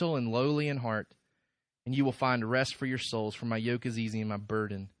gentle and lowly in heart, and you will find rest for your souls, for my yoke is easy and my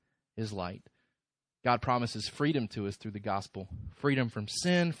burden is light. God promises freedom to us through the gospel. Freedom from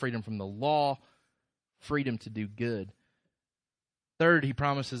sin, freedom from the law, freedom to do good. Third, He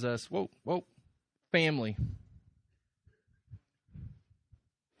promises us, family.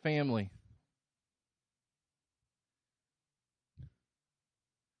 Family.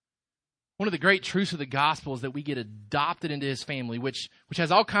 One of the great truths of the gospel is that we get adopted into His family, which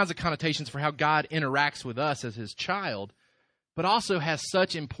has all kinds of connotations for how God interacts with us as His child, but also has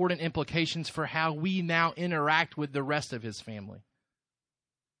such important implications for how we now interact with the rest of His family.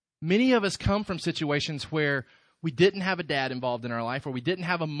 Many of us come from situations where we didn't have a dad involved in our life, or we didn't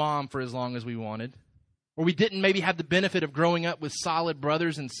have a mom for as long as we wanted, or we didn't maybe have the benefit of growing up with solid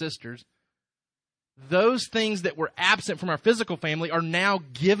brothers and sisters. Those things that were absent from our physical family are now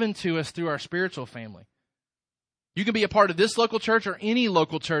given to us through our spiritual family. You can be a part of this local church or any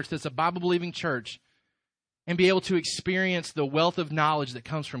local church that's a Bible-believing church and be able to experience the wealth of knowledge that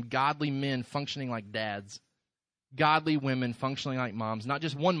comes from godly men functioning like dads, godly women functioning like moms, not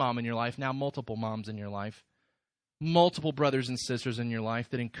just one mom in your life, now multiple moms in your life, multiple brothers and sisters in your life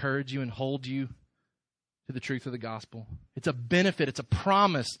that encourage you and hold you to the truth of the gospel. It's a benefit, it's a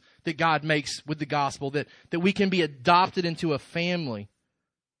promise that God makes with the gospel that we can be adopted into a family.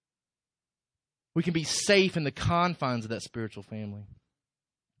 We can be safe in the confines of that spiritual family.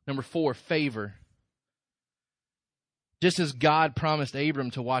 Number 4, favor. Just as God promised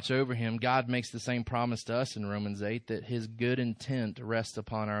Abram to watch over him, God makes the same promise to us in Romans 8, that his good intent rests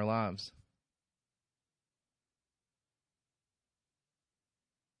upon our lives.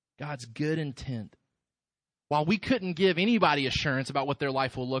 God's good intent. While we couldn't give anybody assurance about what their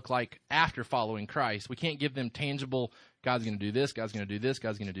life will look like after following Christ, we can't give them tangible, God's going to do this, God's going to do this,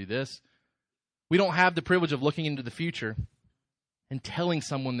 God's going to do this. We don't have the privilege of looking into the future and telling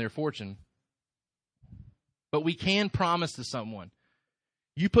someone their fortune. But we can promise to someone,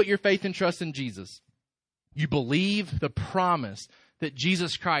 you put your faith and trust in Jesus. You believe the promise that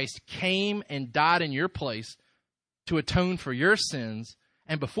Jesus Christ came and died in your place to atone for your sins.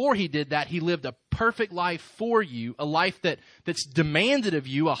 And before he did that, he lived a perfect life for you, a life that's demanded of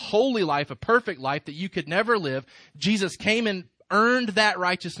you, a holy life, a perfect life that you could never live. Jesus came and earned that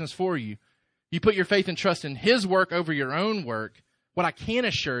righteousness for you. You put your faith and trust in his work over your own work. What I can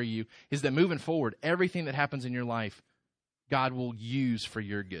assure you is that moving forward, everything that happens in your life, God will use for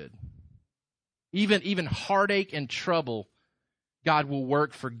your good. Even heartache and trouble, God will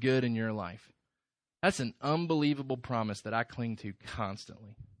work for good in your life. That's an unbelievable promise that I cling to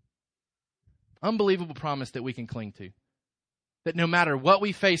constantly. Unbelievable promise that we can cling to. That no matter what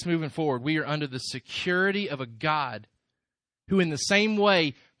we face moving forward, we are under the security of a God who in the same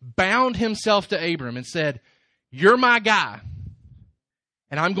way bound himself to Abram and said, you're my guy.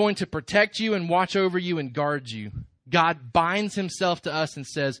 And I'm going to protect you and watch over you and guard you. God binds himself to us and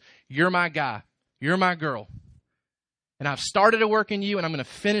says, you're my guy. You're my girl. And I've started a work in you, and I'm going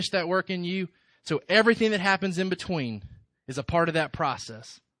to finish that work in you. So everything that happens in between is a part of that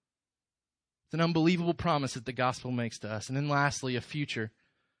process. It's an unbelievable promise that the gospel makes to us. And then lastly, a future.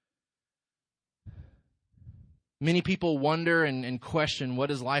 Many people wonder and question, what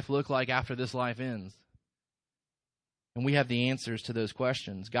does life look like after this life ends? And we have the answers to those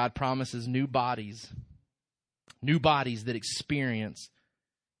questions. God promises new bodies that experience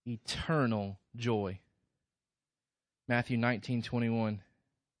eternal joy. Matthew 19:21.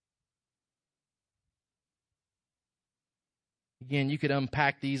 Again, you could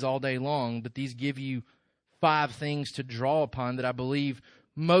unpack these all day long, but these give you 5 things to draw upon that I believe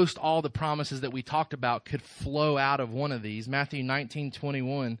most all the promises that we talked about could flow out of one of these. Matthew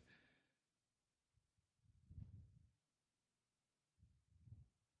 19:21.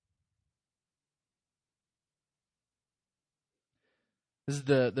 This is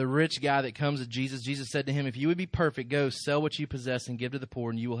the rich guy that comes to Jesus. Jesus said to him, if you would be perfect, go sell what you possess and give to the poor,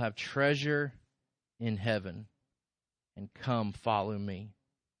 and you will have treasure in heaven. And come follow me.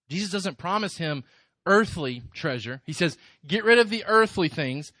 Jesus doesn't promise him earthly treasure. He says, get rid of the earthly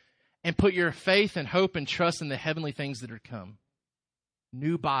things and put your faith and hope and trust in the heavenly things that are to come.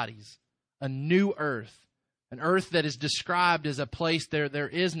 New bodies, a new earth, an earth that is described as a place there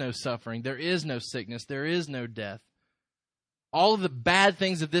is no suffering, there is no sickness, there is no death. All of the bad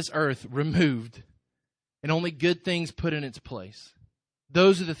things of this earth removed and only good things put in its place.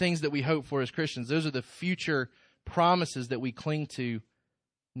 Those are the things that we hope for as Christians. Those are the future promises that we cling to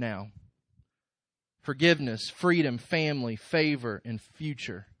now. Forgiveness, freedom, family, favor, and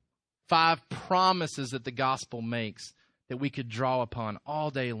future. 5 promises that the gospel makes that we could draw upon all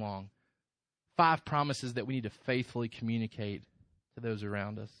day long. 5 promises that we need to faithfully communicate to those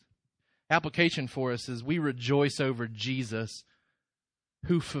around us. Application for us is we rejoice over Jesus,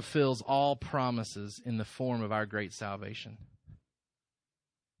 who fulfills all promises in the form of our great salvation.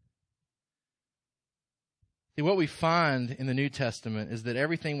 See, what we find in the New Testament is that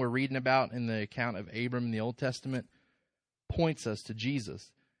everything we're reading about in the account of Abram in the Old Testament points us to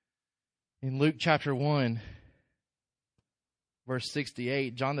Jesus. In Luke chapter 1, verse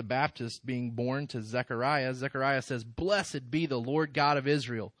 68, John the Baptist being born to Zechariah, Zechariah says, blessed be the Lord God of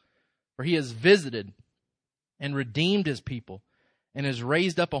Israel, for he has visited and redeemed his people and has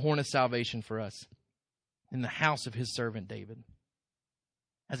raised up a horn of salvation for us in the house of his servant David,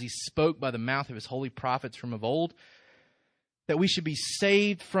 as he spoke by the mouth of his holy prophets from of old, that we should be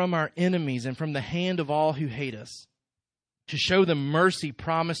saved from our enemies and from the hand of all who hate us, to show the mercy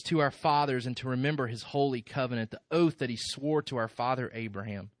promised to our fathers and to remember his holy covenant, the oath that he swore to our father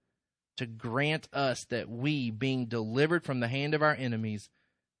Abraham, to grant us that we, being delivered from the hand of our enemies,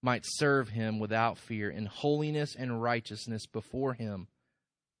 might serve him without fear in holiness and righteousness before him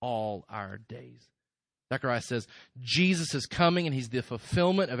all our days. Zechariah says, Jesus is coming and he's the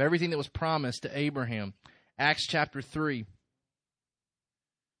fulfillment of everything that was promised to Abraham. Acts chapter 3,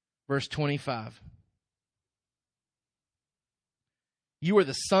 verse 25. You are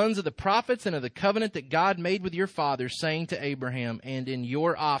the sons of the prophets and of the covenant that God made with your fathers, saying to Abraham, and in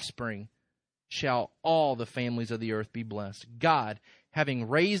your offspring shall all the families of the earth be blessed. God, having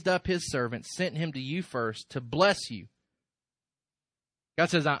raised up his servant, sent him to you first to bless you. God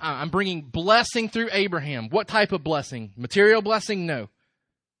says, I'm bringing blessing through Abraham. What type of blessing? Material blessing? No.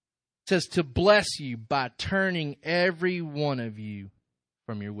 It says to bless you by turning every one of you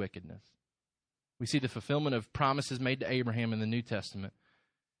from your wickedness. We see the fulfillment of promises made to Abraham in the New Testament.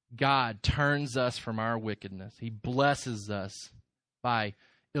 God turns us from our wickedness. He blesses us by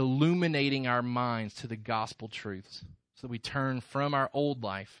illuminating our minds to the gospel truths so that we turn from our old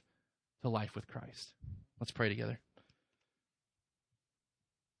life to life with Christ. Let's pray together.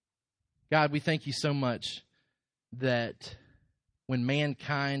 God, we thank you so much that when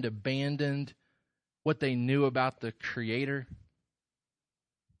mankind abandoned what they knew about the Creator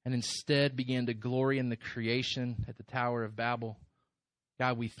and instead began to glory in the creation at the Tower of Babel,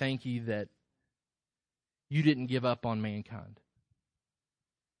 God, we thank you that you didn't give up on mankind.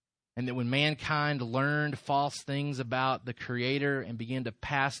 And that when mankind learned false things about the Creator and began to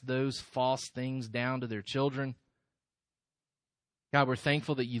pass those false things down to their children, God, we're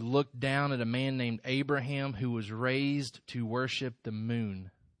thankful that you looked down at a man named Abraham who was raised to worship the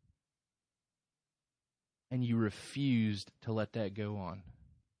moon. And you refused to let that go on.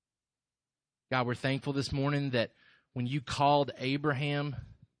 God, we're thankful this morning that when you called Abraham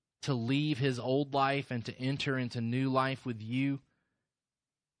to leave his old life and to enter into new life with you,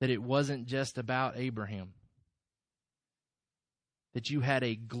 that it wasn't just about Abraham. That you had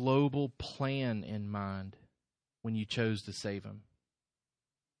a global plan in mind when you chose to save him.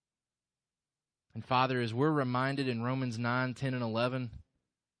 And Father, as we're reminded in Romans 9, 10, and 11,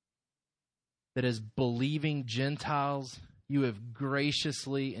 that as believing Gentiles, you have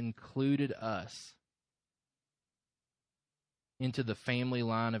graciously included us into the family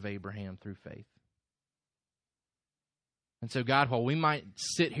line of Abraham through faith. And so, God, while we might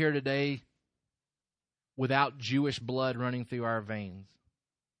sit here today without Jewish blood running through our veins,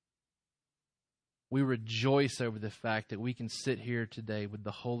 we rejoice over the fact that we can sit here today with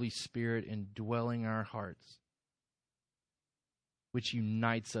the Holy Spirit indwelling our hearts, which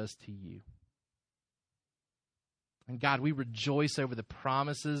unites us to you. And God, we rejoice over the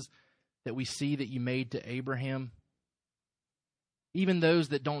promises that we see that you made to Abraham, even those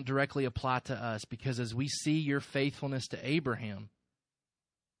that don't directly apply to us, because as we see your faithfulness to Abraham,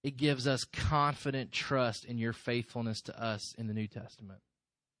 it gives us confident trust in your faithfulness to us in the New Testament.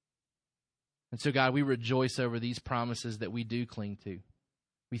 And so, God, we rejoice over these promises that we do cling to.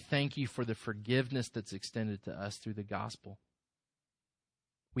 We thank you for the forgiveness that's extended to us through the gospel.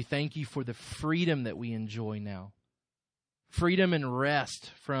 We thank you for the freedom that we enjoy now. Freedom and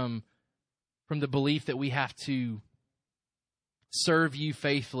rest from the belief that we have to serve you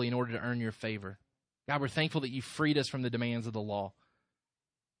faithfully in order to earn your favor. God, we're thankful that you freed us from the demands of the law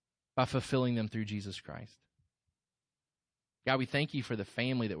by fulfilling them through Jesus Christ. God, we thank you for the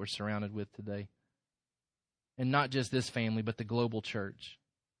family that we're surrounded with today. And not just this family, but the global church.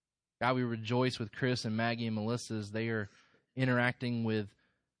 God, we rejoice with Chris and Maggie and Melissa as they are interacting with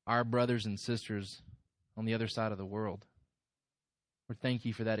our brothers and sisters on the other side of the world. We thank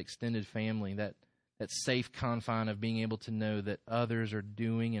you for that extended family, that safe confine of being able to know that others are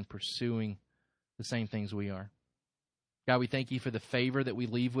doing and pursuing the same things we are. God, we thank you for the favor that we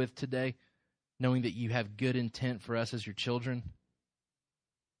leave with today, knowing that you have good intent for us as your children.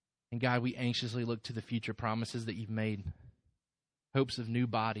 And God, we anxiously look to the future promises that you've made, hopes of new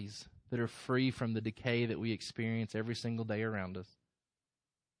bodies that are free from the decay that we experience every single day around us.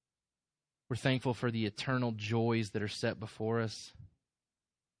 We're thankful for the eternal joys that are set before us,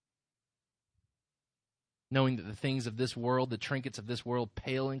 knowing that the things of this world, the trinkets of this world,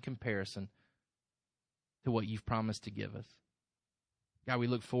 pale in comparison to what you've promised to give us. God, we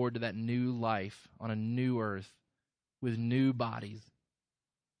look forward to that new life on a new earth with new bodies,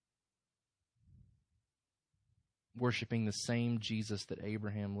 worshiping the same Jesus that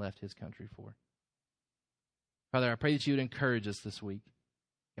Abraham left his country for. Father, I pray that you would encourage us this week.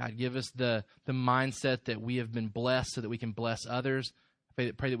 God, give us the mindset that we have been blessed so that we can bless others.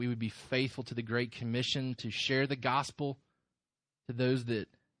 I pray that we would be faithful to the Great Commission to share the gospel to those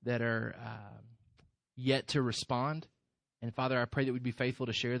that are yet to respond. And Father, I pray that we'd be faithful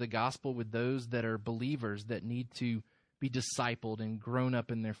to share the gospel with those that are believers that need to be discipled and grown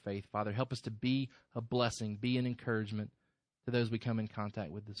up in their faith. Father, help us to be a blessing, be an encouragement to those we come in contact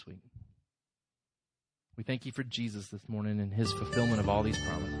with this week. We thank you for Jesus this morning and his fulfillment of all these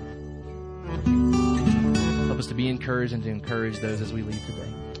promises. Help us to be encouraged and to encourage those as we leave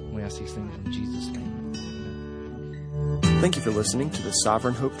today. We ask these things in Jesus' name. Amen. Thank you for listening to the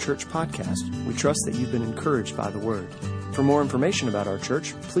Sovereign Hope Church podcast. We trust that you've been encouraged by the Word. For more information about our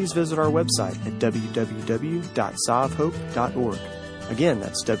church, please visit our website at www.sovhope.org. Again,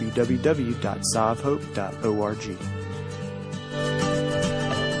 that's www.sovhope.org.